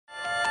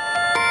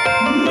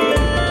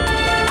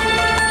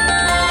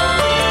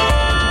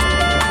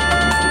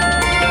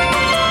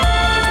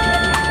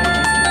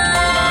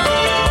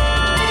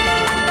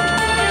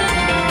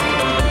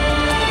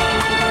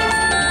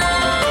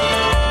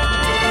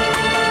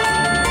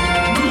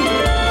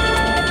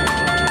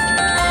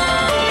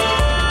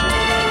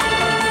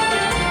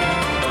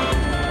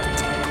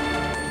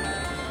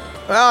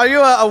Well, are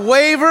you a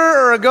waver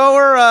or a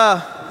goer?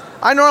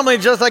 I normally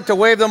just like to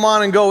wave them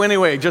on and go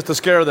anyway, just to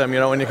scare them,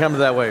 when you come to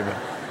that wave.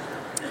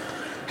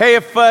 Hey,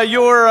 if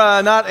you're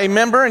not a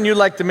member and you'd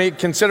like to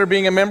consider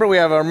being a member, we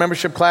have our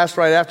membership class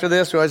right after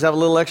this. We always have a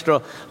little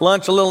extra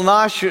lunch, a little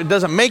nosh. It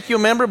doesn't make you a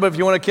member, but if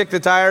you want to kick the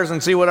tires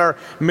and see what our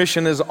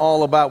mission is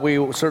all about, we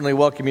certainly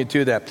welcome you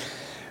to that.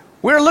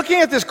 We're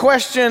looking at this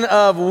question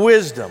of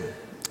wisdom.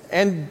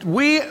 And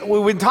we've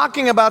been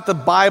talking about the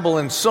Bible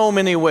in so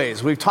many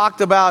ways. We've talked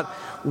about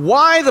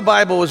why the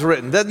Bible was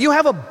written. That you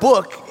have a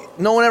book,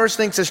 no one ever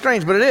thinks it's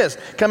strange, but it is,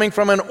 coming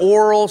from an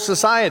oral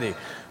society.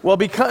 Well,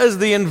 because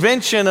the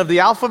invention of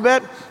the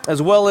alphabet,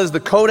 as well as the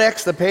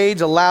codex, the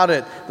page,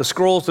 allowed the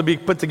scrolls to be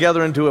put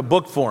together into a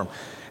book form.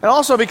 And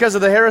also because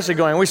of the heresy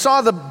going. We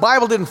saw the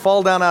Bible didn't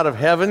fall down out of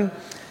heaven,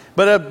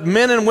 but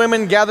men and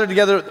women gathered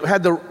together,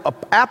 had the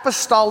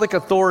apostolic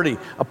authority.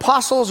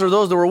 Apostles are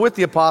those that were with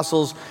the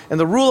apostles, and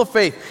the rule of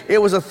faith. It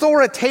was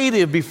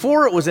authoritative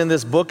before it was in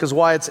this book, is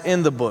why it's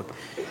in the book.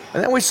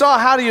 And then we saw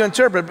how do you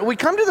interpret. But we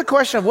come to the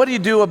question of what do you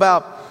do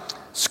about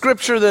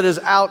scripture that is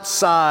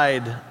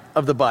outside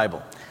of the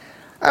Bible?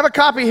 I have a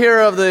copy here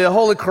of the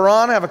Holy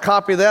Quran. I have a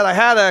copy of that. I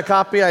had a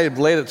copy. I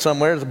laid it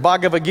somewhere. It's the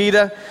Bhagavad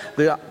Gita.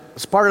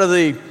 It's part of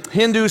the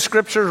Hindu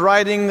scriptures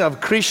writing of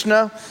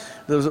Krishna,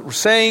 the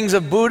sayings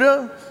of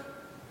Buddha.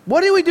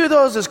 What do we do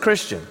those as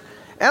Christian?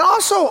 And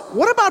also,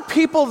 what about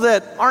people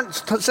that aren't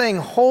saying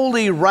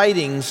holy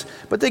writings,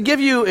 but they give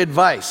you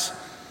advice?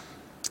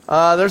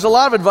 There's a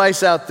lot of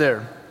advice out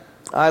there.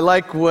 I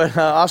like what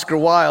Oscar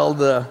Wilde,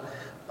 the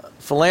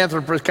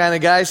philanthropist kind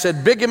of guy,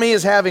 said, bigamy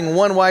is having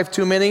one wife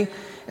too many,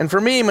 and for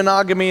me,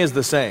 monogamy is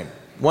the same.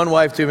 One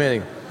wife too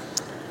many.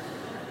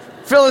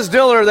 Phyllis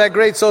Diller, that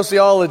great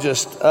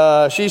sociologist,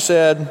 she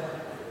said,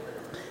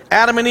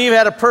 Adam and Eve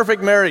had a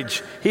perfect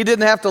marriage. He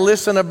didn't have to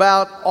listen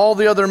about all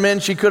the other men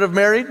she could have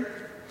married,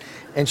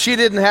 and she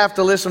didn't have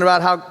to listen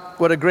about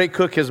what a great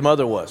cook his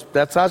mother was.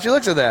 That's how she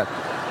looks at that.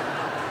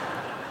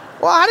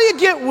 Well, how do you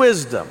get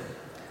wisdom?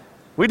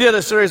 We did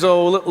a series a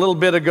little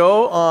bit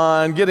ago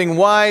on getting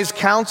wise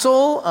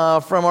counsel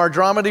from our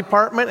drama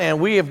department,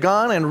 and we have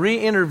gone and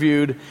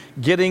re-interviewed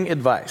getting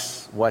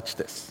advice. Watch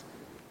this.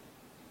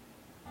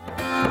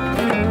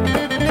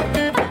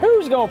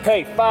 Who's gonna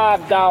pay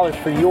 $5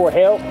 for your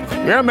help?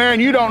 Yeah, man,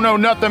 you don't know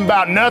nothing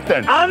about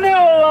nothing. I know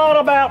a lot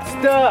about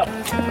stuff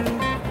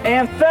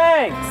and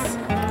things.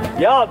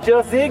 Y'all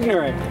just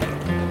ignorant.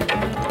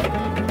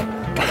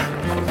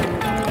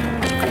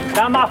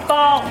 Not my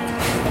fault.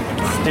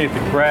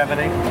 Stupid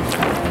gravity.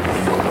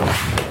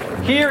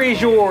 Here is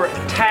your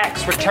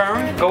tax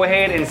return. Go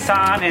ahead and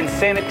sign and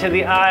send it to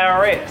the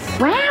IRS.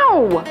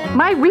 Wow!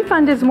 My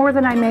refund is more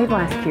than I made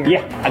last year.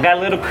 Yeah, I got a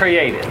little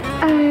creative.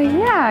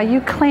 Yeah, you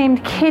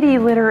claimed kitty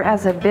litter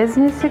as a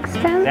business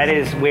expense? That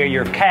is where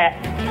your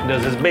cat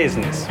does his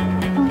business.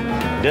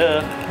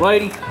 Duh.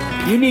 Lady,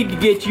 you need to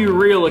get you a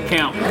real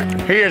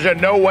accountant. He is in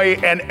no way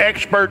an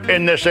expert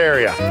in this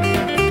area.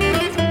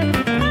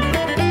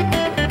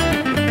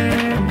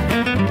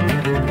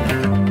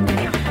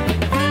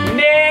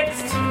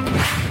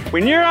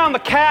 When you're on the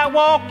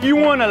catwalk, you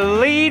want to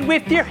lead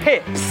with your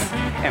hips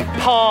and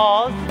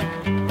pause,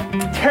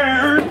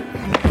 turn.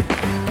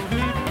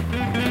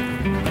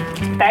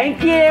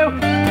 Thank you.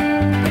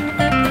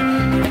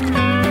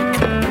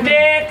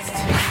 Next.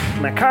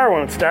 My car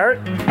won't start.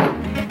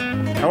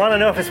 I want to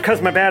know if it's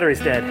because my battery's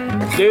dead.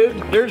 Dude,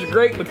 there's a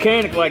great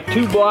mechanic like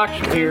 2 blocks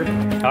from here.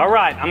 All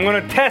right, I'm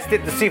going to test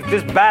it to see if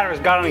this battery's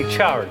got any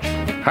charge.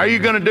 How are you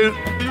going to do?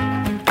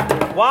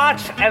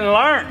 Watch and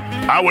learn.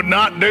 I would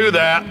not do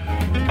that.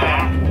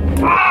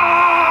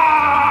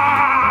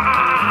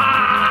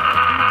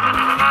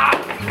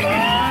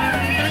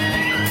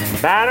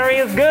 Battery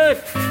is good.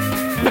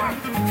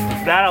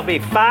 That'll be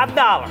 $5.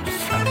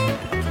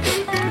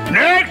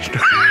 Next.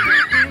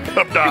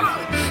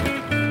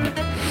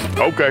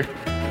 Okay.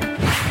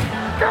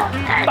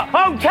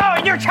 Oh,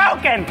 Joey, you're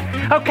choking.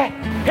 Okay,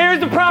 here's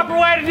the proper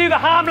way to do the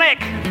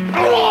Heimlich.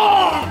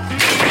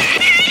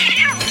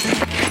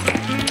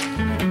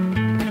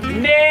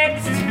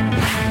 Next.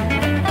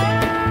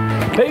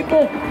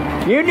 People,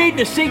 you need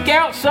to seek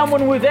out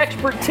someone with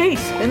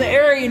expertise in the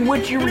area in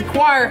which you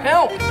require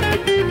help.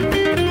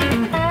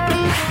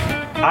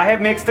 I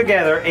have mixed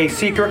together a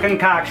secret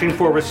concoction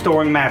for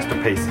restoring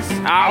masterpieces.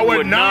 I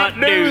would not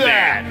do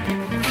that.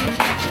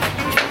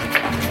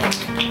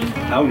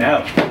 Oh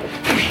no.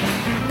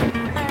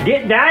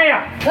 Get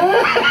down.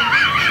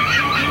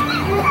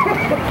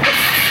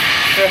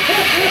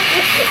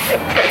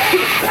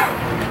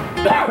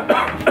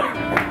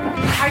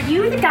 Are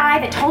you the guy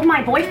that told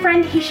my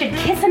boyfriend he should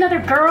kiss another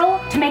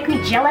girl to make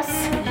me jealous?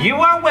 You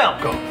are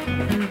welcome.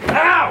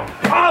 Ow!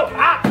 Oh!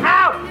 Ow!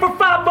 Ow! For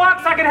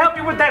 $5 I can help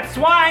you with that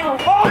swine. Oh, ow,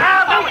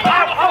 ow,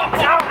 ow,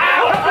 ow,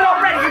 ow. Listen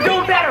already, you're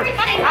doing better.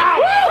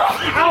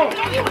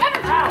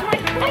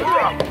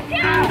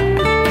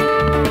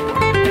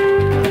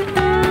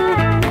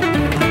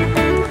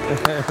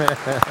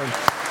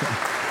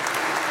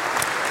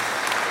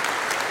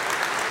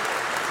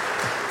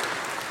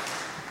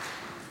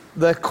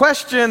 The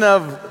question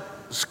of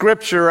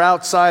Scripture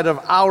outside of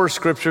our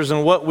Scriptures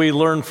and what we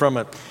learn from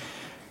it,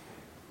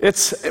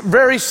 it's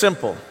very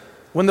simple.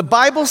 When the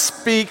Bible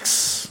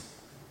speaks,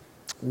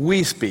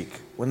 we speak.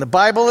 When the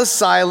Bible is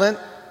silent,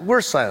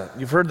 we're silent.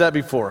 You've heard that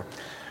before.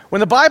 When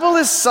the Bible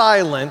is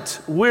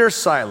silent, we're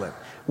silent.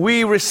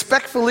 We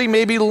respectfully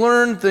maybe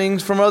learn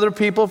things from other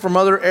people, from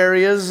other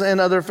areas and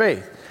other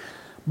faith.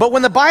 But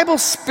when the Bible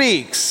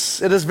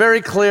speaks, it is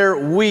very clear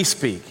we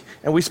speak.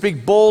 And we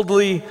speak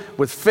boldly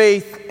with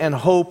faith and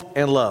hope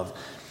and love.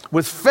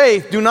 With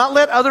faith, do not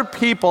let other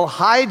people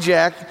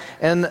hijack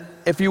and,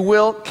 if you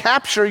will,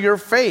 capture your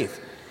faith.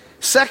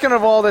 Second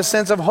of all, the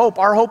sense of hope.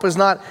 Our hope is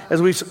not,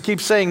 as we keep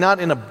saying,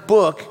 not in a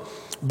book,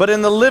 but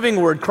in the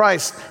living word,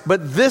 Christ.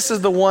 But this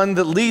is the one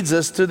that leads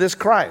us to this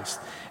Christ.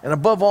 And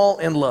above all,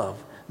 in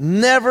love.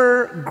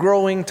 Never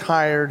growing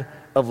tired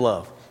of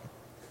love.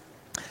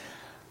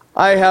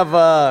 I have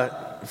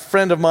a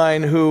friend of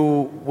mine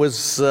who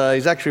was,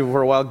 he's actually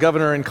for a while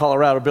governor in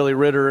Colorado, Billy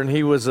Ritter, and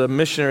he was a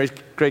missionary,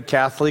 great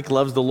Catholic,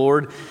 loves the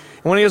Lord.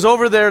 And when he was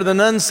over there, the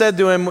nun said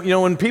to him, you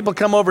know, when people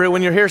come over here,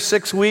 when you're here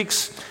 6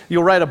 weeks,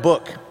 you'll write a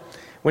book.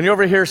 When you're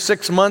over here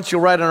 6 months, you'll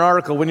write an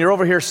article. When you're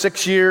over here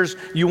 6 years,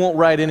 you won't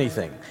write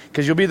anything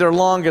because you'll be there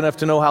long enough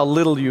to know how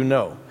little you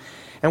know.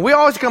 And we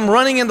always come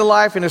running into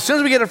life, and as soon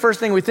as we get the first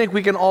thing, we think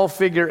we can all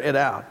figure it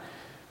out.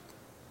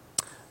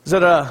 Is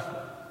it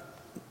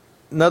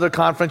another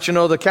conference? You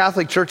know, the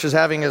Catholic Church is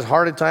having as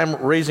hard a time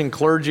raising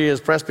clergy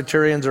as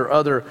Presbyterians or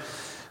other.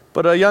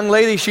 But a young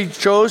lady, she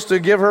chose to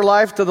give her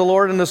life to the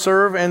Lord and to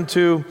serve and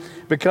to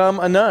become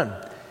a nun.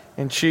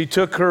 And she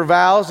took her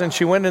vows, and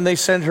she went and they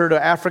sent her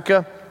to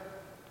Africa.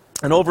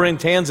 And over in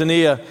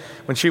Tanzania,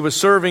 when she was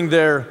serving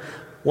there,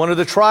 one of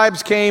the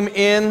tribes came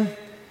in,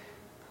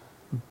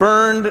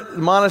 burned the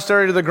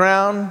monastery to the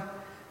ground,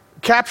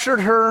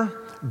 captured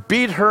her,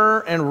 beat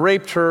her, and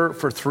raped her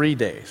for 3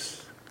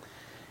 days.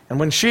 And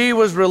when she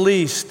was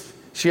released,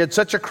 she had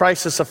such a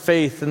crisis of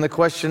faith in the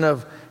question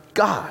of,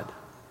 God,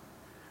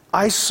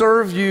 I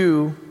serve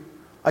you,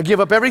 I give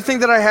up everything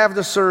that I have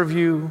to serve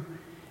you,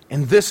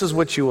 and this is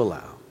what you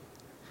allow.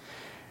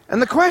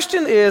 And the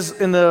question is,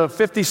 in the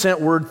 50-cent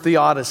word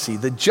theodicy,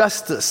 the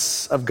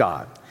justice of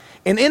God.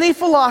 And any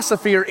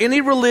philosophy or any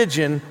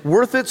religion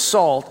worth its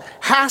salt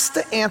has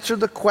to answer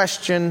the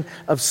question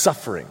of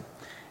suffering.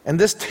 And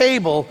this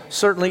table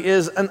certainly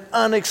is an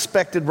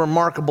unexpected,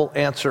 remarkable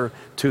answer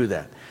to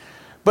that.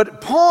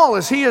 But Paul,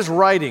 as he is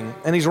writing,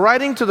 and he's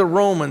writing to the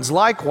Romans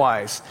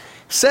likewise,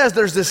 says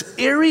there's this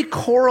eerie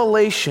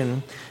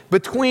correlation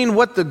between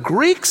what the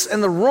Greeks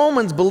and the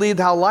Romans believed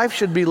how life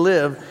should be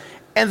lived,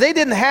 and they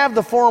didn't have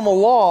the formal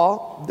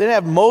law, they didn't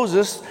have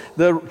Moses,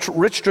 the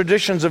rich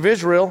traditions of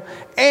Israel,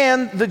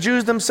 and the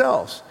Jews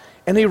themselves.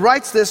 And he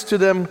writes this to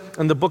them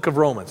in the book of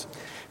Romans.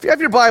 If you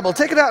have your Bible,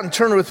 take it out and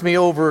turn with me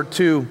over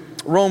to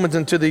Romans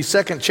and to the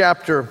second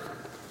chapter,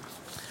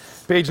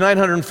 page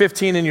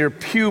 915 in your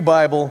Pew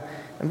Bible,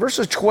 and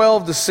verses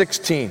 12 to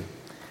 16.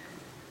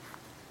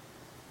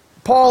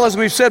 Paul, as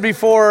we've said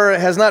before,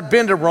 has not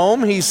been to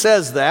Rome. He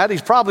says that.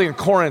 He's probably in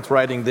Corinth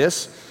writing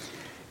this.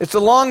 It's the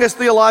longest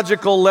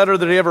theological letter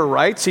that he ever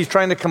writes. He's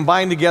trying to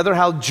combine together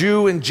how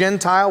Jew and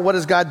Gentile, what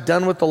has God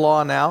done with the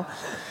law now.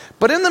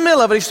 But in the middle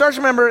of it, he starts,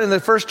 remember, in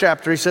the first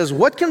chapter, he says,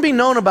 what can be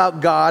known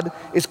about God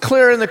is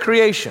clear in the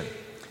creation.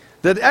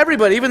 That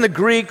everybody, even the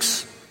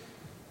Greeks,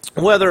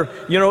 whether,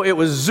 you know, it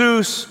was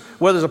Zeus,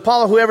 whether it's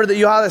Apollo, whoever, that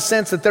you have a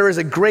sense that there is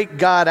a great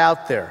God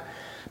out there.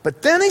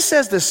 But then he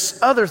says this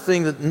other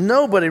thing that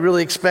nobody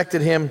really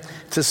expected him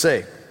to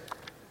say.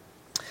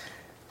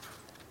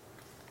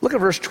 Look at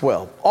verse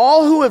 12.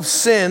 All who have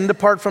sinned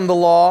apart from the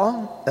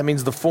law, that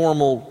means the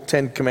formal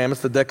 10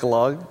 commandments, the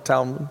Decalogue,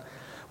 Talmud,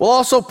 will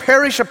also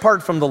perish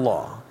apart from the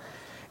law.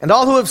 And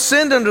all who have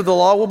sinned under the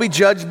law will be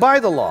judged by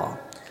the law.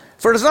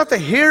 For it is not the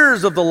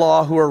hearers of the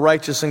law who are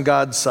righteous in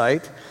God's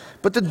sight,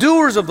 but the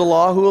doers of the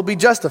law who will be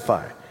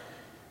justified.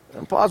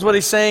 And Paul's what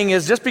he's saying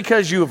is just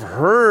because you've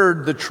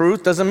heard the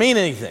truth doesn't mean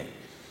anything.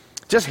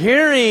 Just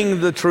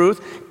hearing the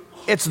truth,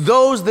 it's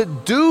those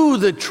that do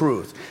the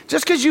truth.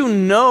 Just because you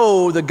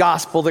know the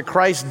gospel that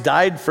Christ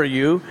died for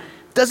you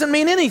doesn't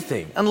mean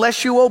anything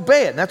unless you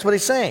obey it. And that's what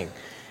he's saying.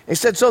 He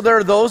said, so there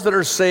are those that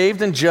are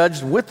saved and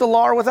judged with the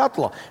law or without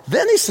the law.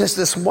 Then he says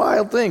this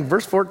wild thing,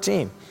 verse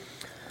 14.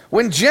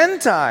 When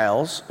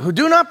Gentiles who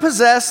do not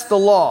possess the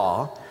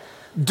law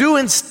do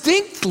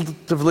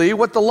instinctively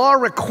what the law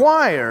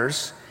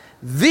requires,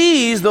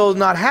 these, though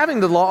not having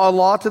the law, are a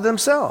law to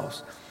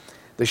themselves.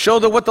 They show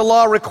that what the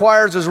law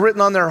requires is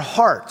written on their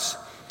hearts,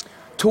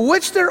 to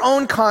which their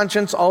own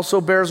conscience also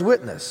bears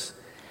witness.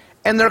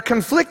 And their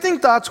conflicting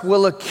thoughts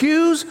will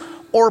accuse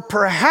or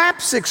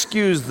perhaps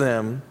excuse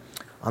them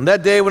on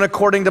that day when,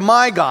 according to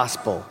my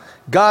gospel,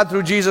 God,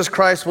 through Jesus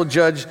Christ, will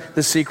judge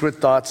the secret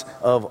thoughts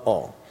of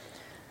all.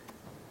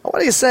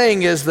 What he's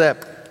saying is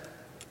that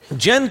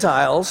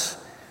Gentiles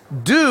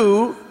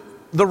do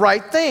the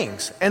right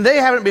things, and they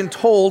haven't been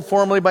told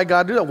formally by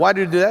God to do that. Why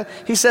do you do that?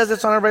 He says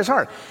it's on everybody's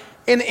heart.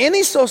 And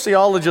any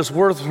sociologist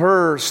worth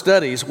her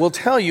studies will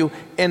tell you,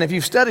 and if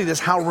you've studied this,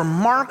 how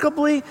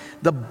remarkably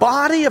the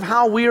body of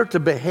how we are to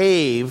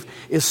behave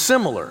is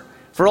similar.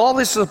 For all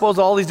these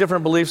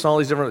different beliefs and all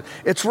these different,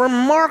 it's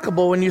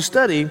remarkable when you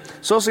study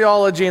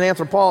sociology and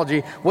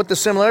anthropology what the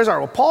similarities are.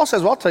 Well, Paul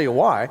says, well, I'll tell you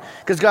why,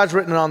 because God's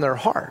written it on their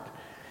heart.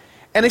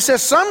 And he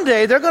says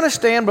someday they're going to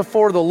stand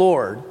before the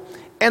Lord,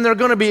 and they're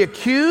going to be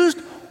accused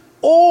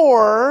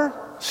or,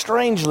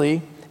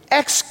 strangely,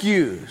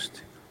 excused.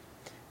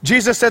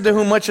 Jesus said, to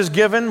whom much is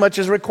given, much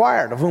is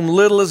required. Of whom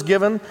little is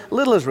given,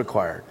 little is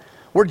required.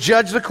 We're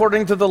judged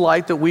according to the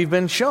light that we've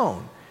been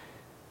shown.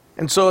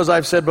 And so, as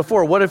I've said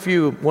before, what if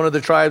one of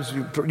the tribes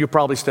you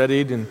probably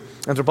studied in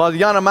anthropology,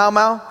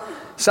 Yanomamo,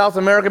 South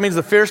America means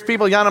the fierce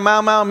people.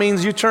 Yanomamo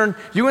means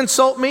you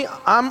insult me,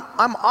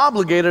 I'm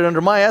obligated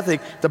under my ethic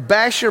to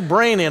bash your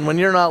brain in when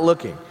you're not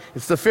looking.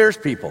 It's the fierce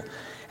people.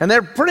 And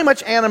they're pretty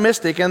much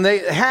animistic, and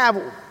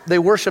they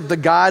worship the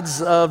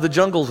gods of the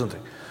jungles and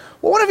things.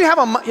 Well, what if you have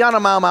a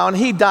Yanomamo and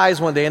he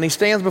dies one day and he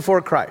stands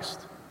before Christ?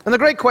 And the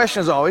great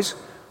question is always,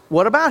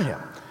 what about him?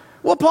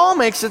 Well, Paul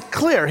makes it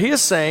clear. He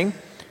is saying,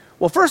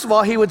 well, first of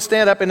all, he would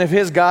stand up, and if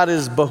his God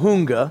is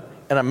Bahunga,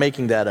 and I'm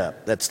making that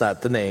up, that's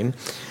not the name.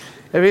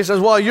 If he says,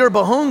 well, you're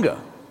Bahunga,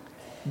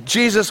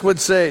 Jesus would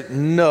say,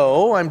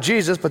 no, I'm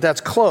Jesus, but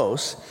that's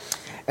close.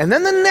 And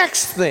then the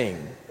next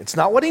thing, it's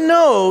not what he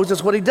knows,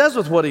 it's what he does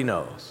with what he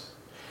knows.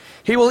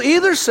 He will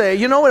either say,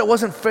 you know what, it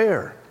wasn't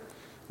fair.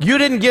 You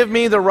didn't give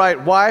me the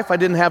right wife. I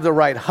didn't have the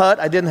right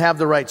hut. I didn't have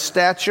the right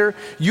stature.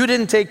 You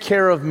didn't take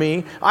care of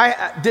me.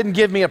 I didn't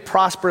give me a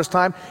prosperous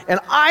time. And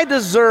I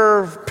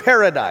deserve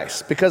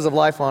paradise because of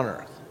life on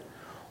earth.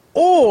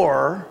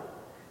 Or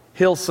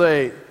he'll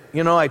say,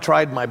 you know, I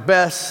tried my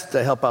best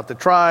to help out the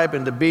tribe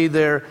and to be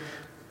there,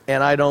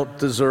 and I don't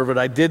deserve it.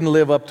 I didn't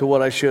live up to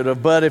what I should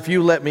have. But if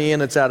you let me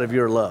in, it's out of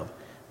your love.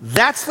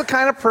 That's the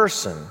kind of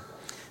person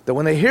that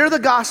when they hear the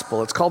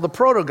gospel, it's called the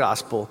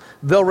proto-gospel,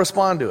 they'll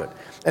respond to it.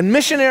 And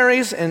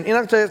missionaries, and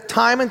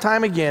time and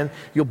time again,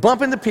 you'll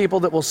bump into people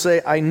that will say,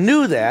 I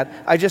knew that,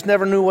 I just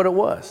never knew what it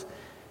was.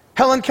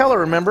 Helen Keller,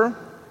 remember?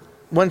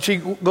 When she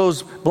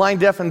goes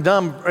blind, deaf, and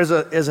dumb as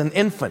an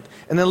infant.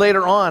 And then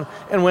later on,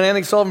 and when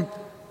Annie Sullivan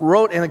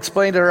wrote and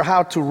explained to her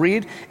how to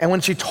read, and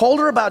when she told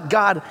her about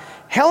God,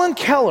 Helen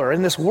Keller,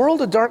 in this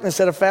world of darkness,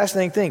 said a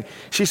fascinating thing.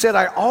 She said,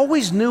 I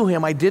always knew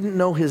him, I didn't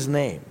know his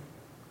name.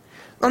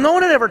 Now, no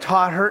one had ever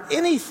taught her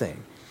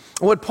anything.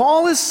 What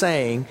Paul is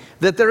saying,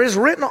 that there is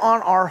written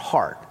on our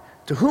heart,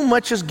 to whom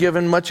much is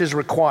given, much is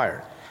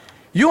required.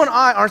 You and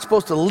I aren't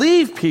supposed to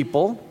leave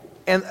people,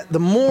 and the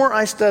more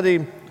I study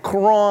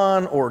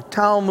Quran or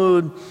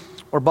Talmud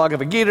or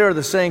Bhagavad Gita or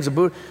the sayings of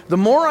Buddha, the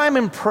more I'm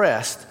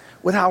impressed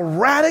with how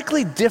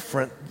radically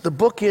different the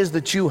book is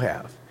that you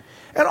have.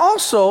 And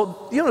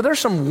also, there's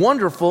some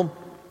wonderful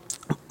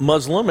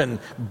Muslim and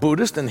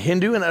Buddhist and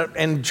Hindu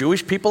and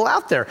Jewish people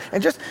out there.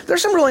 And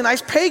there's some really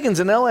nice pagans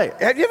in LA.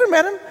 Have you ever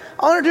met them?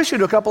 I'll introduce you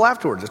to a couple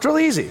afterwards. It's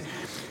really easy.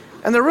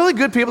 And they're really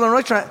good people. They're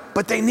really trying,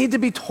 but they need to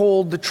be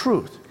told the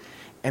truth.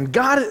 And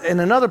God, in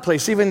another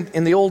place, even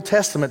in the Old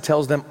Testament,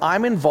 tells them,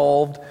 I'm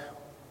involved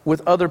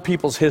with other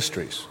people's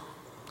histories.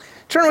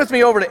 Turn with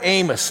me over to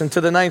Amos and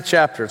to the 9th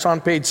chapter. It's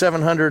on page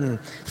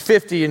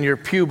 750 in your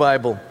Pew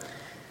Bible.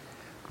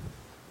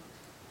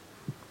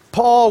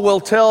 Paul will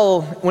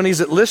tell when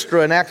he's at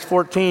Lystra in Acts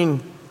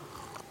 14,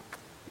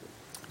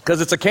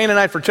 because it's a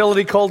Canaanite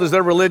fertility cult, is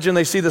their religion.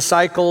 They see the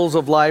cycles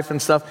of life and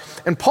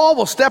stuff. And Paul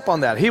will step on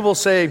that. He will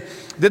say,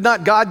 did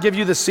not God give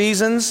you the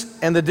seasons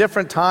and the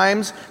different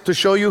times to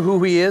show you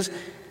who he is?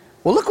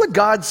 Well, look what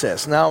God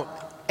says. Now,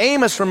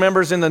 Amos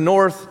remembers in the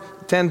north,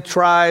 10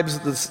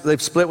 tribes,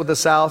 they've split with the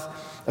south.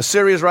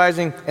 Assyria's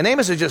rising. And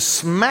Amos is just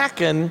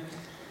smacking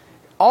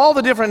all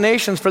the different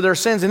nations for their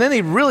sins. And then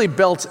he really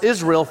belts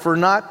Israel for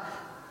not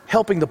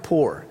helping the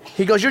poor.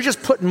 He goes, you're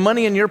just putting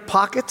money in your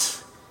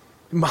pockets,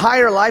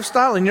 higher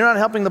lifestyle, and you're not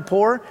helping the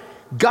poor.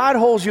 God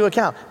holds you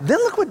account. Then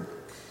look what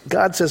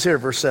God says here,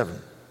 verse 7.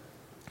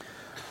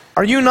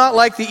 Are you not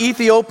like the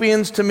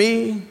Ethiopians to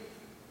me,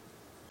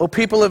 O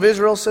people of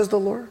Israel, says the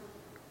Lord?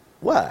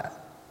 What?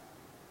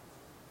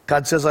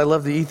 God says, I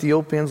love the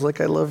Ethiopians like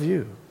I love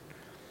you.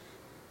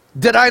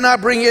 Did I not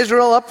bring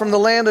Israel up from the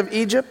land of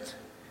Egypt?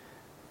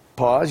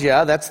 Pause.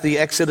 Yeah, that's the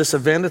Exodus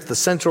event. It's the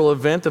central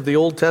event of the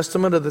Old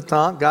Testament of the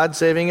time, God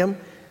saving him.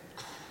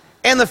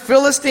 And the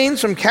Philistines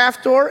from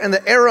Caphtor and the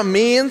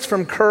Arameans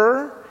from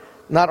Kir.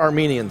 Not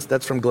Armenians,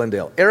 that's from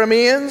Glendale.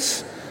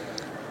 Arameans.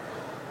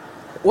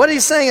 What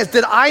he's saying is,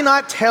 did I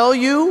not tell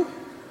you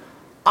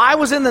I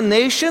was in the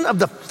nation of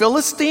the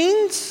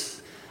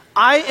Philistines?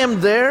 I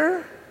am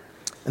there.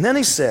 And then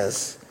he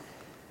says,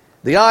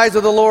 the eyes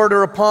of the Lord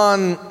are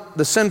upon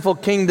the sinful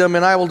kingdom,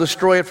 and I will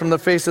destroy it from the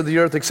face of the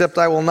earth, except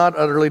I will not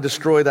utterly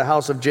destroy the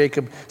house of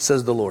Jacob,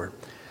 says the Lord.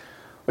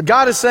 What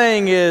God is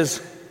saying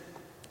is,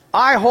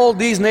 I hold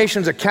these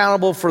nations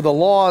accountable for the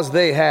laws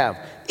they have.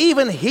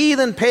 Even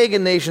heathen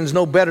pagan nations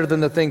know better than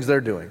the things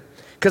they're doing.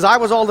 Because I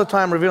was all the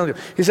time revealing to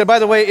you. He said, by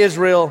the way,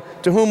 Israel,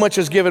 to whom much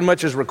is given,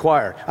 much is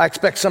required. I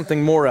expect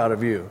something more out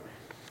of you.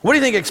 What do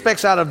you think he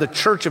expects out of the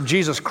church of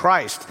Jesus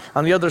Christ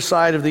on the other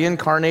side of the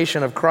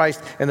incarnation of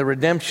Christ and the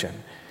redemption?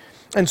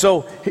 And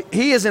so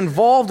he is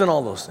involved in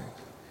all those things.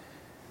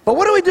 But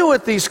what do we do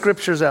with these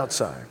scriptures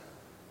outside?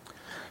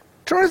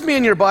 Turn with me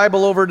in your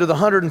Bible over to the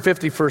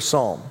 151st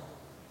Psalm.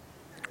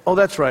 Oh,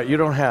 that's right, you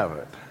don't have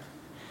it.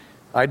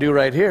 I do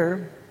right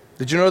here.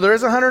 Did you know there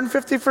is a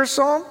 151st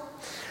Psalm?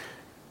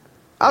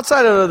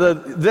 Outside of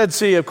the Dead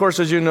Sea, of course,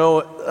 as you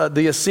know,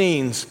 the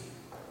Essenes,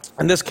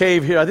 and this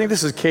cave here, I think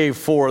this is cave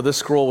 4. This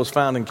scroll was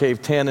found in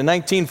cave 10. In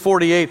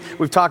 1948,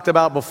 we've talked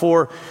about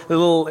before, the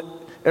little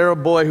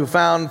Arab boy who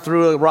found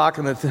through a rock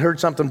and heard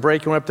something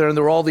breaking up there, and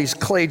there were all these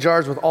clay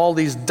jars with all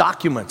these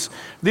documents.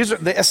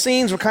 The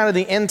Essenes were kind of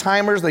the end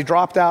timers. They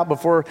dropped out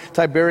before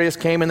Tiberius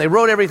came, and they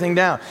wrote everything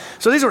down.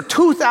 So these were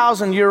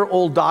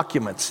 2,000-year-old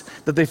documents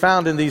that they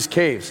found in these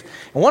caves.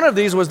 And one of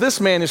these was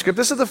this manuscript.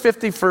 This is the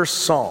 51st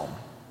Psalm,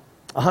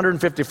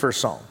 151st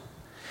Psalm.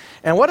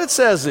 And what it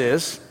says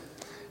is,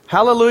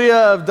 Hallelujah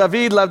of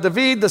David, love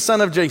David, the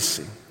son of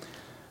Jesse.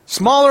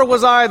 Smaller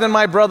was I than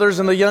my brothers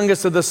and the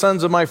youngest of the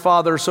sons of my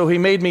father, so he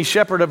made me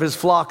shepherd of his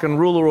flock and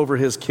ruler over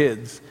his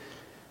kids.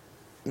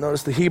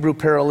 Notice the Hebrew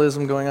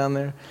parallelism going on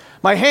there.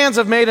 My hands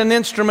have made an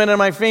instrument and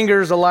my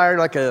fingers a lyre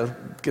like a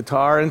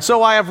guitar. And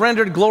so I have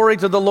rendered glory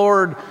to the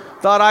Lord,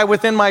 thought I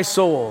within my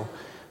soul.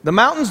 The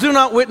mountains do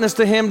not witness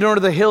to him, nor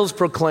do the hills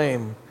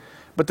proclaim.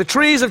 But the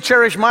trees have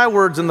cherished my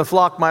words and the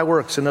flock my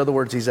works. In other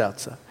words, he's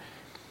outside.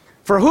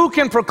 For who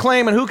can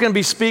proclaim and who can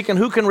bespeak and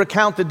who can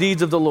recount the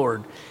deeds of the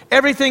Lord?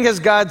 Everything has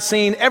God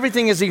seen,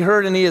 everything has he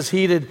heard and he has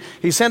heeded.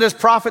 He sent his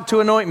prophet to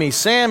anoint me,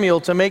 Samuel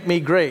to make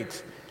me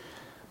great.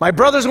 My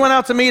brothers went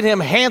out to meet him,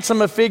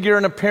 handsome of figure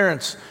and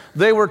appearance.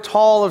 They were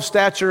tall of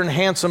stature and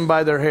handsome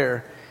by their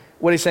hair.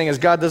 What he's saying is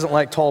God doesn't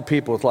like tall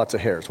people with lots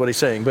of hair, is what he's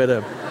saying.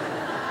 But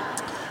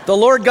the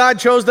Lord God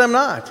chose them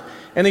not.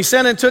 And he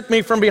sent and took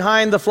me from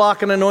behind the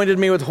flock and anointed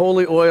me with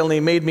holy oil, and he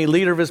made me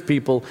leader of his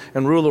people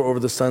and ruler over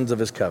the sons of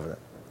his covenant.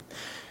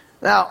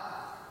 Now,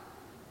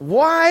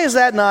 why is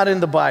that not in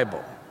the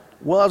Bible?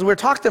 Well, as we're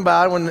talking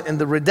about in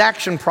the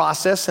redaction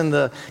process and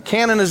the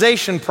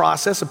canonization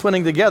process of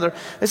putting together,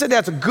 they said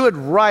that's a good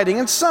writing,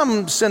 and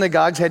some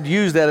synagogues had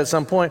used that at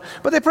some point,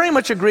 but they pretty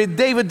much agreed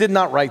David did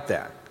not write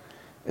that.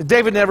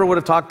 David never would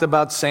have talked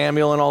about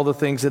Samuel and all the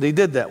things that he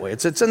did that way.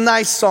 It's a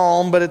nice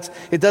psalm, but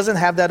it doesn't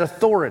have that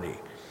authority.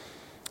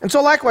 And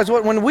so likewise,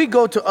 when we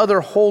go to other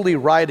holy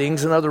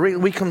writings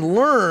and we can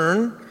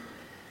learn.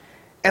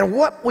 And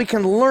what we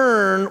can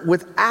learn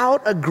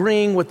without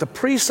agreeing with the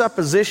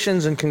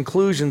presuppositions and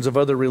conclusions of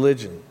other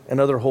religion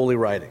and other holy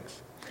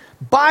writings.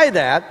 By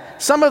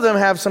that, some of them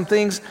have some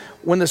things,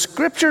 when the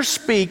scriptures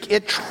speak,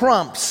 it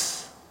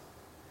trumps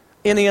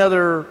any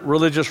other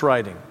religious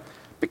writing.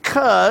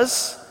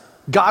 Because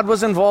God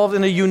was involved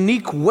in a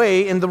unique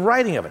way in the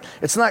writing of it.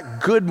 It's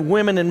not good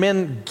women and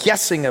men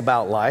guessing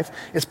about life.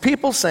 It's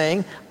people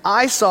saying,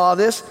 I saw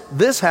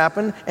this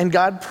happened, and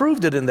God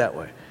proved it in that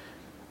way.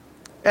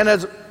 And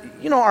as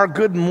you know, our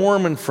good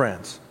Mormon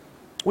friends,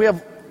 we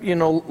have,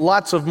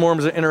 lots of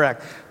Mormons that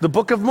interact. The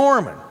Book of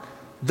Mormon,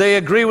 they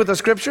agree with the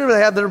scripture.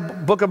 They have their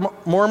Book of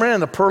Mormon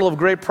and the Pearl of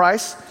Great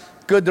Price.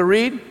 Good to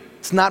read.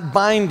 It's not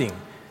binding.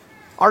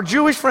 Our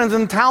Jewish friends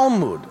in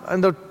Talmud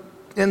and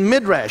in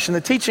Midrash and the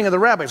teaching of the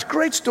rabbis,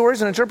 great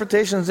stories and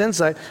interpretations,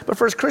 insight, but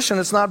for a Christian,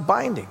 it's not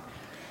binding.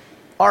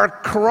 Our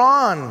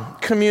Quran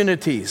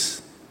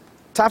communities,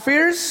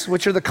 Tafirs,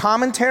 which are the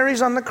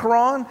commentaries on the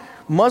Quran,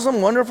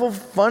 Muslim, wonderful,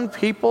 fun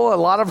people. A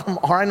lot of them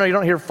are. I know you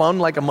don't hear fun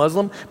like a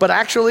Muslim, but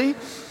actually,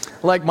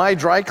 like my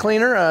dry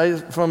cleaner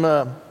from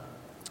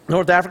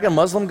North Africa,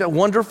 Muslim,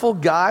 wonderful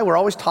guy. We're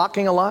always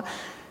talking a lot.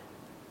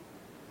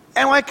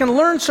 And I can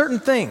learn certain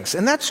things,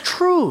 and that's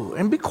true.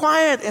 And be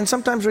quiet and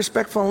sometimes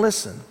respectful and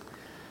listen.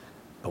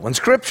 But when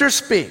Scripture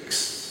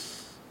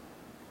speaks,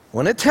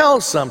 when it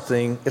tells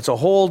something, it's a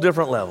whole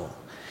different level.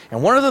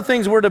 And one of the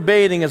things we're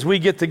debating as we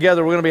get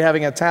together, we're going to be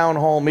having a town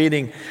hall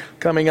meeting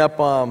coming up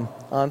on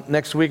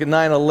next week at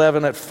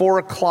 9/11 at 4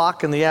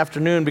 o'clock in the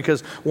afternoon,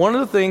 because one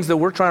of the things that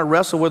we're trying to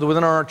wrestle with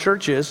within our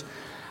church is,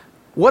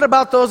 what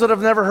about those that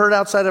have never heard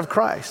outside of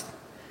Christ?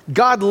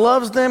 God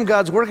loves them,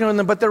 God's working with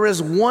them, but there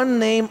is one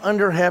name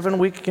under heaven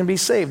we can be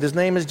saved. His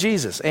name is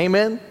Jesus.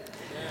 Amen?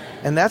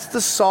 And that's the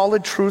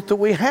solid truth that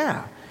we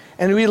have.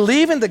 And we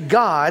leave into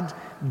God.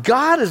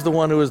 God is the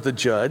one who is the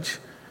judge.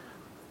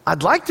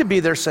 I'd like to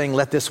be there saying,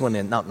 let this one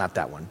in. No, not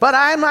that one. But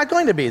I'm not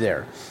going to be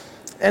there.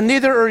 And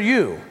neither are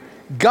you.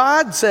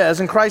 God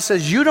says, and Christ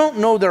says, you don't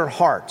know their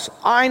hearts.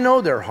 I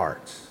know their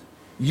hearts.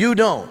 You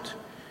don't.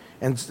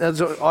 And as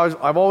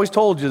I've always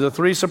told you, the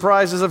 3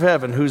 surprises of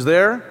heaven. Who's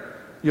there?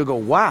 You'll go,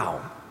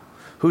 wow.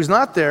 Who's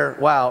not there?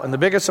 Wow. And the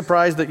biggest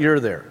surprise, that you're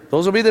there.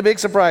 Those will be the big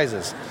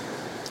surprises.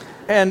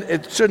 And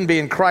it shouldn't be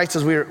in Christ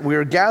as we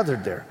are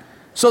gathered there.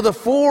 So the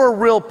 4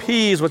 real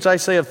P's, which I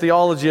say of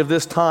theology of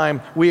this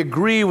time, we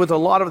agree with a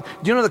lot of,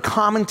 do you know the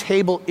common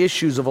table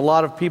issues of a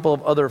lot of people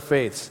of other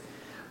faiths?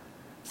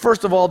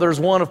 First of all, there's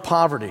one of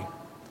poverty.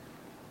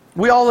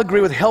 We all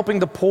agree with helping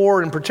the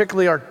poor, and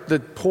particularly the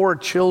poor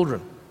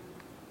children.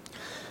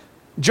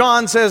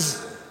 John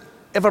says,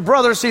 if a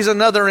brother sees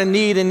another in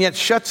need and yet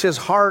shuts his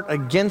heart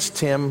against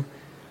him,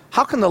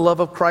 how can the love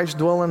of Christ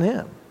dwell in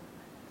him?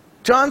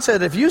 John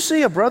said, if you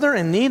see a brother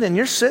in need and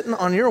you're sitting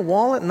on your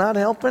wallet not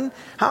helping,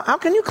 how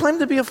can you claim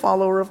to be a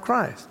follower of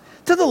Christ?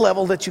 To the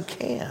level that you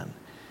can.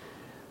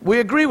 We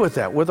agree with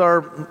that with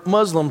our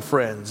Muslim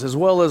friends as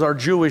well as our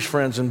Jewish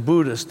friends and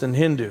Buddhist and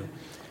Hindu.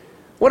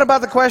 What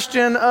about the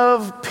question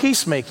of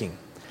peacemaking?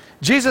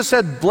 Jesus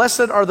said,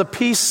 blessed are the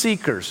peace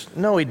seekers.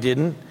 No, he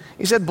didn't.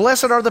 He said,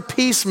 blessed are the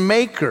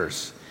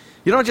peacemakers.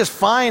 You don't just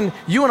find,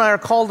 you and I are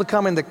called to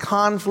come into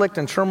conflict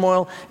and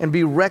turmoil and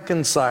be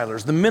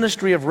reconcilers, the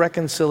ministry of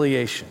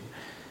reconciliation.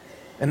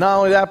 And not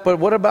only that, but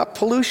what about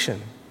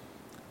pollution?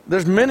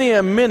 There's many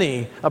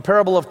a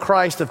parable of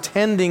Christ of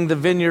tending the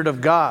vineyard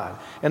of God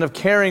and of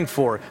caring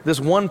for this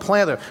one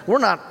plant. We're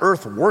not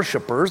earth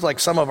worshipers like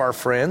some of our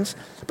friends,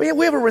 but yet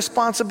we have a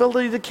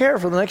responsibility to care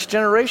for the next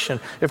generation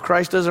if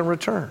Christ doesn't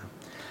return.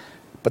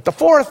 But the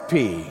 4th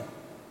P,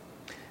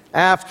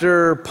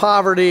 after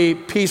poverty,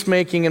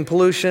 peacemaking, and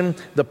pollution,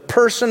 the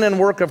person and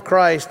work of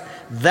Christ,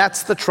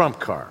 that's the trump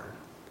card.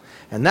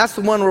 And that's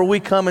the one where we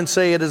come and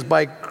say it is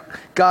by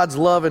God's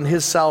love and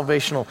his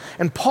salvational.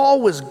 And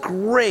Paul was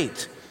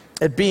great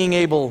at being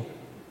able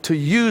to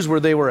use where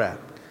they were at.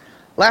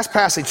 Last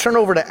passage, turn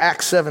over to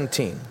Acts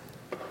 17.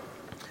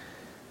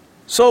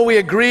 So we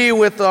agree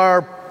with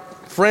our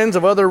friends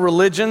of other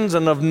religions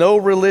and of no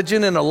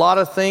religion in a lot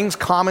of things,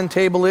 common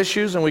table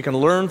issues, and we can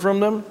learn from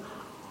them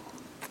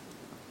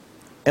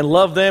and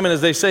love them. And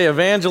as they say,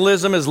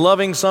 evangelism is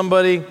loving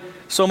somebody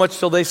so much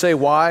till they say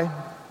why.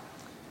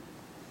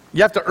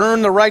 You have to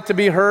earn the right to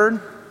be heard.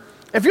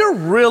 If you're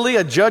really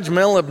a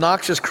judgmental,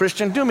 obnoxious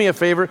Christian, do me a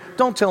favor,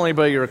 don't tell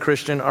anybody you're a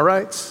Christian, all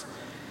right?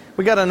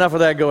 We got enough of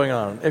that going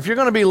on. If you're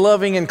going to be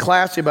loving and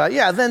classy about it,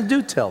 yeah, then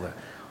do tell them.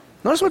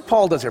 Notice what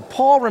Paul does here.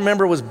 Paul,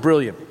 remember, was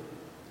brilliant.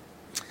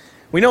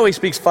 We know he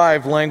speaks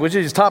 5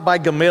 languages. He's taught by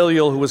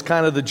Gamaliel, who was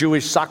kind of the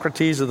Jewish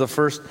Socrates of the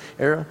first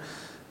era.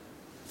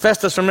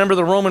 Festus, remember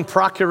the Roman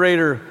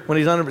procurator, when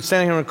he's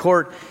standing here in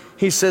court,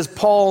 he says,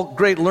 Paul,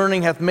 great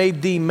learning hath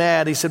made thee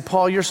mad. He said,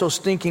 Paul, you're so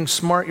stinking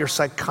smart, you're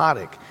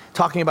psychotic,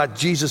 talking about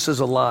Jesus is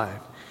alive.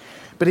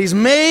 But he's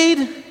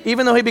made,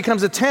 even though he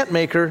becomes a tent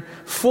maker,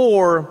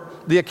 for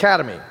the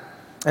academy.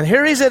 And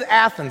here he's at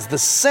Athens, the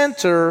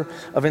center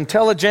of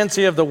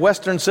intelligentsia of the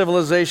Western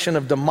civilization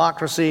of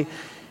democracy.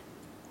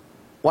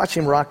 Watch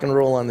him rock and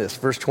roll on this,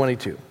 verse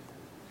 22.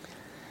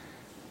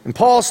 And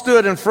Paul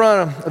stood in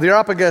front of the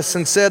Areopagus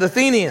and said,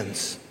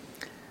 Athenians,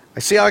 I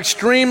see how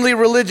extremely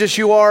religious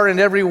you are in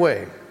every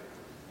way.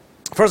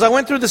 For as I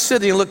went through the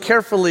city and looked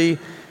carefully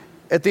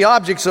at the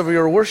objects of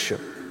your worship,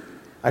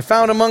 I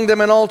found among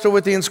them an altar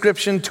with the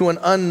inscription, to an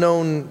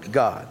unknown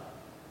God.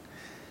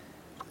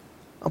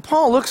 Now,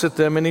 Paul looks at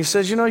them and he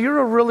says, you know, you're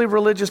a really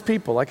religious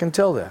people, I can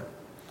tell that.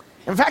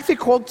 In fact, he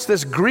quotes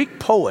this Greek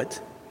poet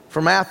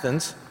from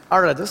Athens,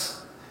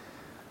 Aratus,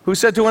 who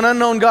said, to an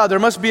unknown God, there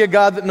must be a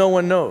God that no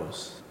one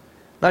knows.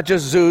 Not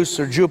just Zeus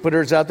or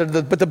Jupiter's out there,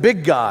 but the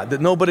big God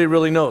that nobody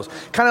really knows.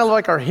 Kind of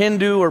like our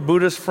Hindu or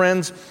Buddhist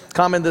friends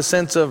come in the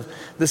sense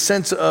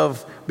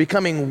of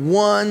becoming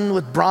one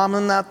with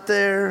Brahman out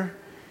there.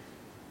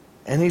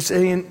 And he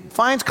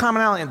finds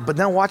commonality, but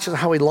now watch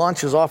how he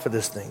launches off of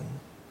this thing.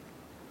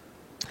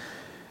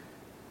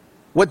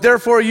 What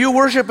therefore you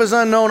worship is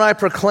unknown, I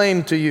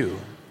proclaim to you.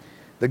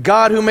 The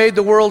God who made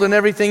the world and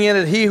everything in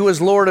it, he who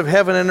is Lord of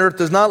heaven and earth,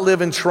 does not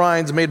live in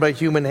shrines made by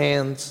human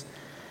hands.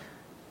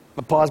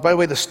 But pause. By the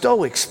way, the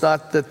Stoics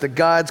thought that the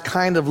gods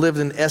kind of lived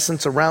in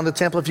essence around the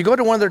temple. If you go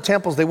to one of their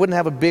temples, they wouldn't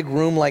have a big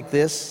room like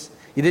this.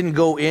 You didn't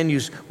go in, you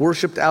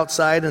worshiped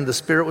outside and the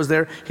Spirit was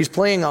there. He's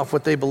playing off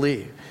what they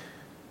believe.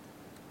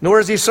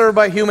 Nor is he served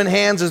by human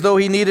hands as though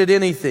he needed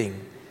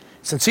anything,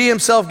 since he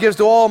himself gives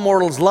to all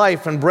mortals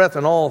life and breath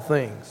and all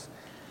things.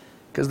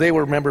 Because they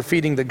were, remember,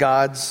 feeding the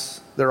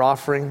gods their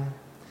offering.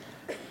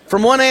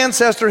 From one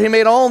ancestor he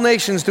made all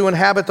nations to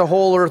inhabit the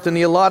whole earth, and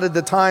he allotted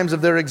the times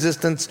of their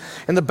existence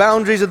and the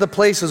boundaries of the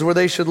places where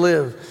they should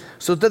live,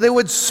 so that they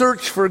would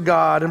search for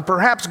God and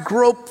perhaps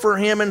grope for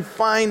him and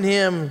find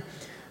him,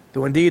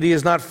 though indeed he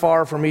is not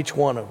far from each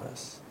one of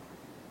us.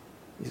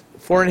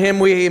 For in him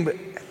we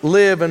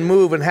live and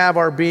move and have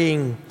our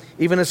being,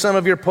 even as some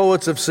of your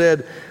poets have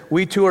said,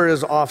 we too are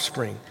his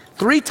offspring.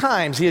 3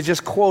 times he has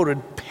just quoted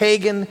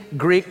pagan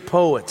Greek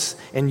poets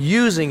and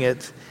using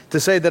it to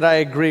say that I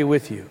agree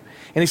with you.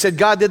 And he said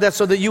God did that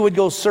so that you would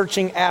go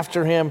searching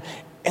after him,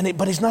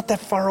 but he's not that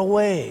far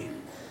away.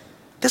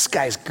 This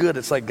guy's good.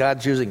 It's like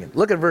God's using it.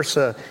 Look at verse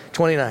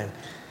 29.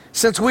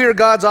 Since we are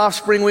God's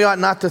offspring, we ought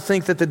not to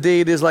think that the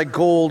deity is like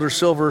gold or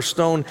silver or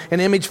stone,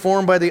 an image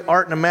formed by the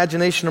art and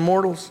imagination of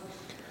mortals.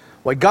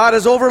 Why, God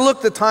has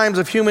overlooked the times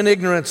of human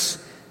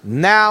ignorance.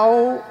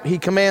 Now he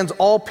commands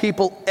all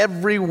people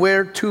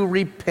everywhere to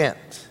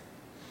repent.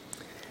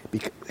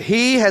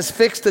 He has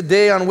fixed a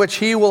day on which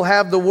he will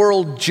have the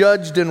world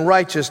judged in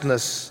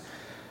righteousness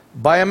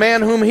by a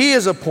man whom he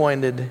has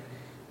appointed,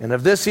 and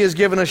of this he has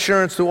given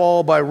assurance to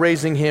all by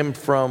raising him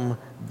from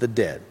the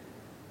dead.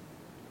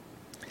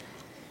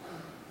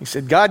 He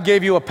said, God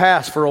gave you a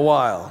pass for a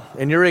while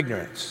in your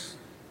ignorance.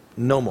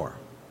 No more.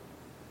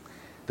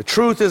 The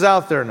truth is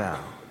out there now.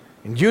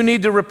 And you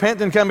need to repent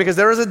and come, because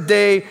there is a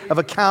day of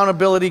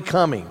accountability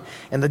coming.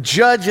 And the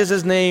judge,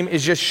 his name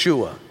is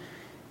Yeshua.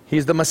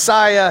 He's the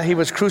Messiah. He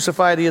was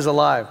crucified. He is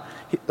alive.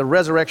 The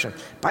resurrection.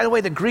 By the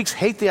way, the Greeks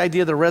hate the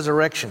idea of the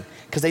resurrection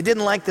because they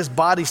didn't like this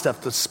body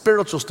stuff. The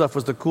spiritual stuff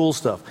was the cool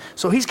stuff.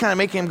 So he's kind of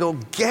making him go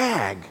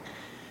gag.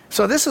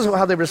 So this is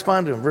how they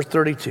respond to him. Verse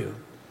 32.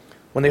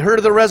 When they heard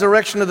of the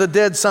resurrection of the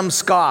dead, some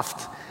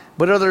scoffed,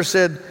 but others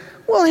said,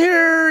 "We'll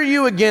hear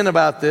you again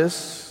about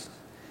this."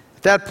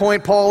 At that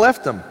point, Paul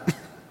left them.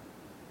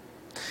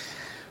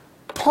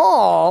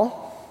 Paul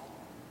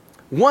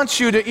wants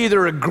you to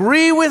either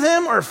agree with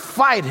him or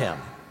fight him.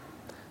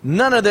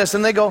 None of this.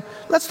 And they go,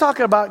 "Let's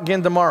talk about it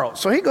again tomorrow."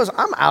 So he goes,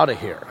 "I'm out of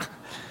here."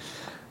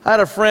 I had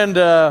a friend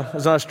who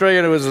was an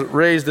Australian who was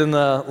raised in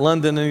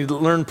London, and he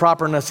learned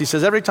properness. He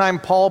says every time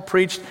Paul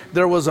preached,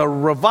 there was a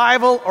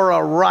revival or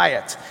a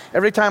riot.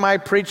 Every time I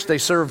preached, they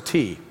served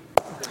tea.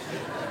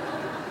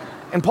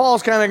 And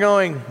Paul's kind of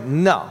going,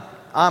 "No,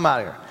 I'm out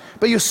of here."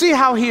 But you see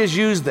how he has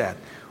used that.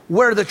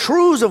 Where the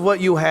truths of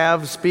what you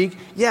have speak,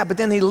 yeah, but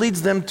then he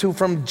leads them to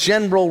from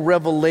general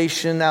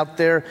revelation out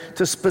there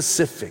to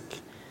specific.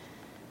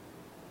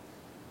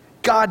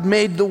 God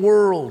made the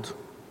world.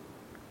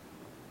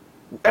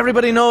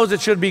 Everybody knows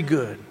it should be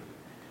good.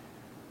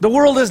 The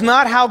world is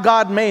not how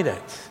God made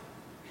it.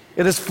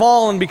 It has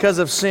fallen because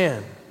of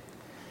sin.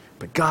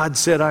 But God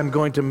said, "I'm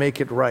going to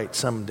make it right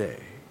someday."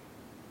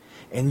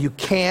 And you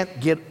can't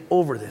get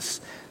over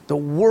this. The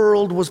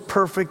world was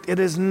perfect. It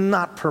is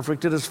not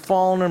perfect. It has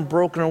fallen and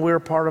broken, and we're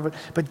a part of it.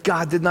 But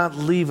God did not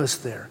leave us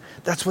there.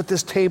 That's what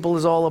this table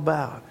is all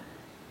about.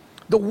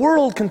 The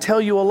world can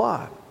tell you a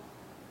lot.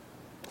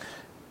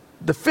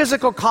 The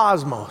physical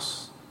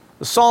cosmos.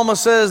 The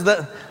psalmist says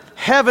that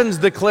heavens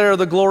declare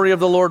the glory of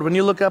the Lord. When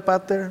you look up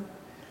out there,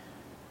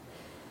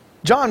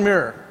 John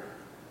Muir,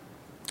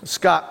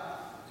 Scot,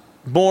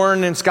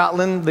 born in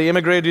Scotland, they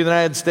immigrated to the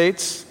United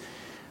States.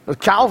 A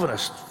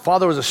Calvinist.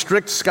 Father was a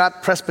strict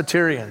Scot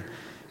Presbyterian.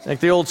 Like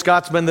the old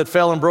Scotsman that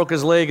fell and broke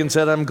his leg and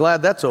said, "I'm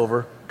glad that's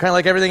over." Kind of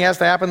like everything has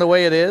to happen the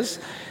way it is.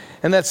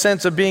 And that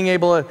sense of being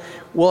able to,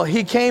 well,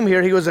 he came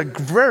here, he was a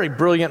very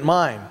brilliant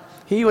mind.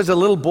 He was a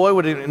little boy,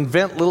 would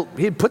invent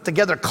he'd put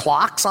together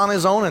clocks on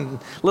his own and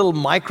little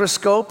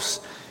microscopes.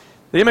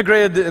 They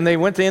immigrated and they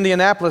went to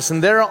Indianapolis,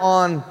 and there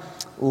on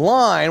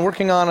line,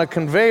 working on a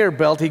conveyor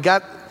belt, he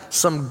got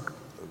some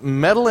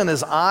metal in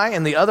his eye,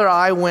 and the other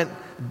eye went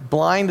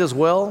blind as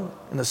well,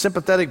 in a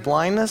sympathetic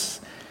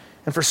blindness.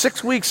 And for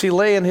 6 weeks he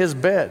lay in his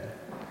bed,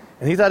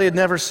 and he thought he'd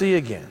never see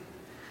again.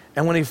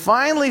 And when he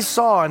finally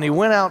saw and he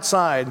went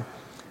outside,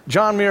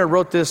 John Muir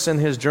wrote this in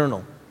his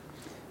journal.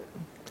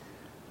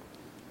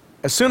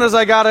 "As soon as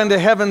I got into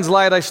heaven's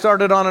light, I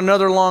started on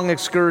another long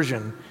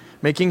excursion,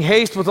 making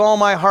haste with all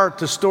my heart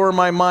to store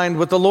my mind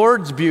with the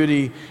Lord's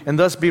beauty and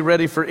thus be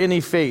ready for any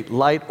fate,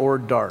 light or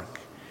dark.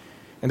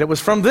 And it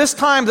was from this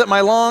time that my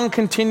long,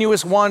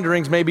 continuous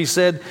wanderings may be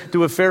said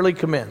to have fairly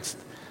commenced.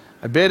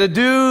 I bid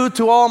adieu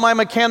to all my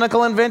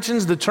mechanical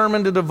inventions,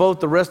 determined to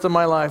devote the rest of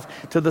my life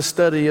to the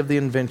study of the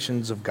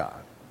inventions of God."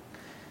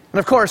 And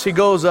of course, he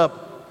goes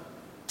up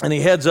and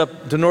he heads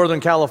up to Northern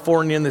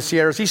California in the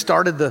Sierras. He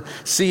started the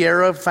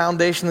Sierra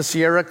Foundation, the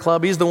Sierra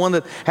Club. He's the one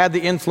that had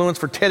the influence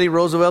for Teddy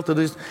Roosevelt to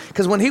do this.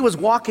 Because when he was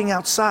walking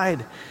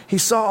outside, he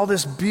saw all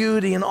this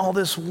beauty and all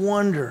this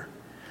wonder.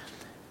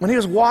 When he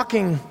was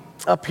walking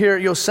up here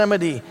at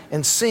Yosemite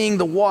and seeing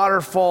the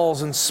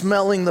waterfalls and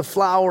smelling the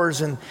flowers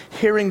and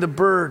hearing the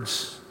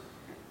birds,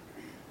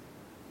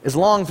 as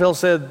Longfellow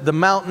said, the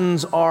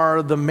mountains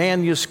are the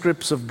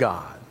manuscripts of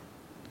God.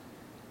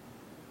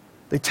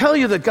 They tell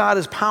you that God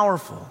is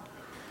powerful.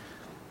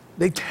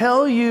 They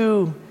tell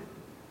you,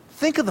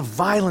 think of the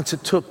violence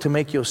it took to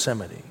make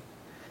Yosemite.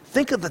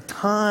 Think of the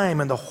time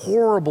and the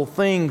horrible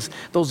things,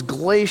 those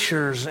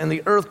glaciers and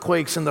the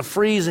earthquakes and the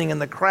freezing and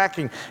the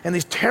cracking and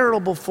these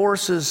terrible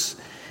forces.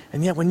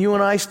 And yet when you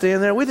and I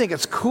stand there, we think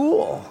it's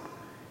cool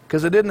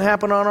because it didn't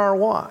happen on our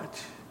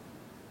watch.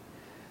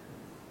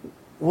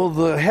 Well,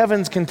 the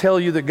heavens can tell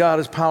you that God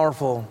is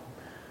powerful,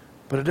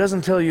 but it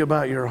doesn't tell you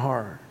about your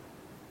heart.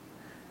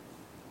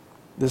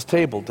 This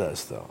table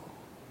does, though.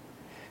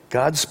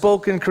 God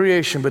spoke in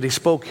creation, but he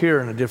spoke here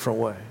in a different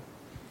way.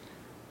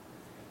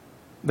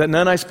 That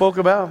nun I spoke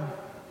about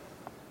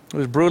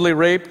was brutally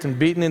raped and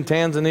beaten in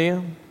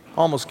Tanzania,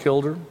 almost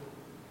killed her.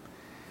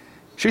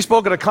 She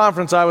spoke at a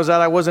conference I was at.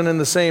 I wasn't in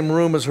the same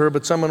room as her,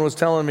 but someone was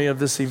telling me of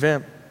this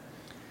event.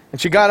 And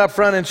she got up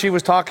front and she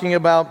was talking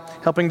about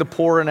helping the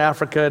poor in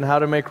Africa and how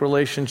to make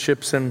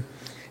relationships. And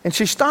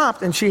she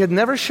stopped, and she had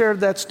never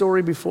shared that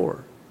story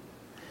before.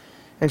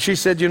 And she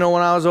said, you know,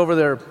 when I was over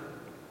there,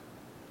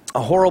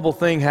 a horrible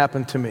thing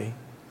happened to me.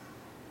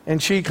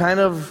 And she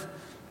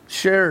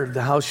shared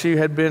how she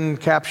had been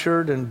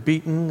captured and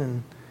beaten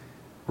and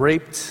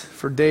raped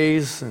for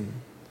days.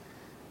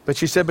 But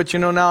she said, but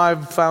now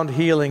I've found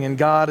healing, and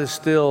God is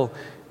still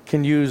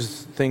can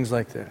use things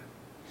like that.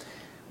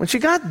 When she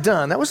got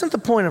done, that wasn't the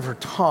point of her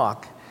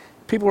talk.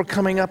 People were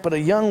coming up, but a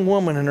young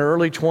woman in her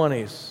early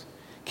 20s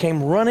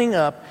came running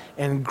up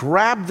and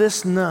grabbed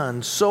this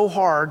nun so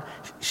hard,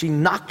 she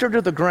knocked her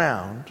to the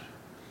ground.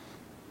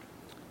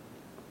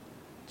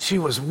 She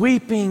was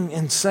weeping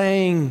and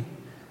saying,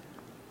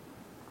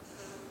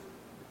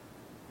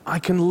 I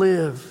can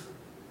live.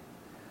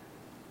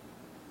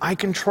 I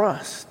can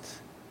trust.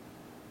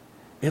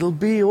 It'll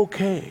be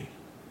okay.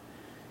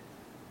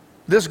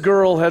 This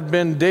girl had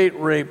been date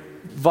raped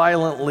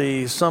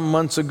violently some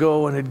months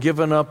ago and had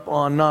given up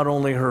on not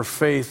only her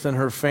faith and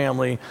her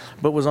family,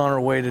 but was on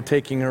her way to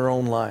taking her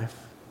own life.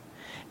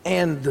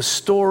 And the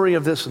story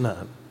of this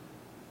nun,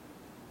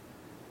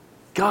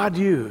 God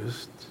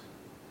used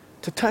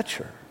to touch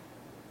her.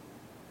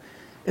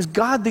 Is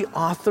God the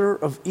author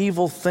of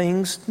evil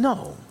things?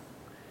 No.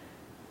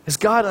 Is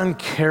God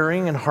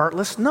uncaring and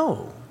heartless?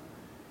 No.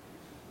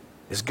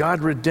 Is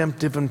God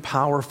redemptive and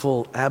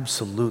powerful?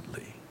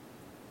 Absolutely.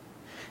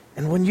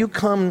 And when you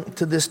come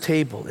to this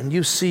table and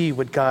you see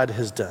what God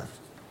has done,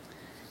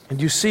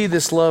 and you see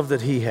this love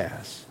that He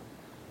has,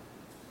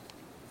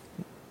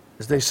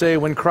 as they say,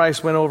 when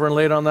Christ went over and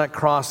laid on that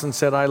cross and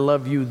said, I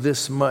love you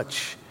this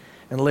much,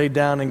 and laid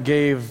down and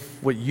gave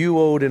what you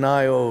owed and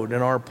I owed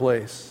in our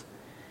place,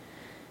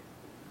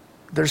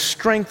 there's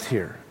strength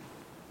here.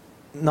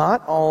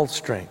 Not all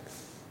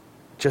strength,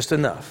 just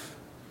enough.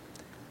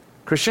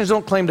 Christians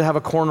don't claim to have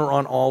a corner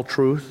on all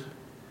truth.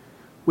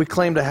 We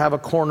claim to have a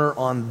corner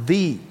on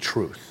the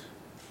truth,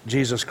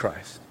 Jesus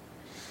Christ.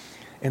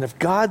 And if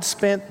God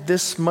spent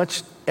this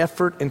much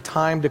effort and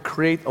time to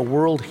create a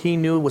world He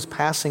knew was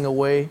passing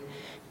away,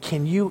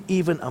 can you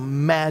even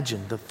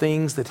imagine the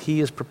things that He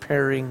is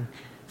preparing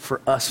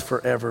for us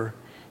forever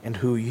and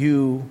who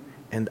you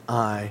and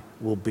I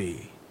will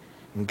be?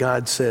 And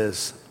God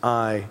says,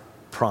 I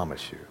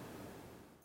promise you.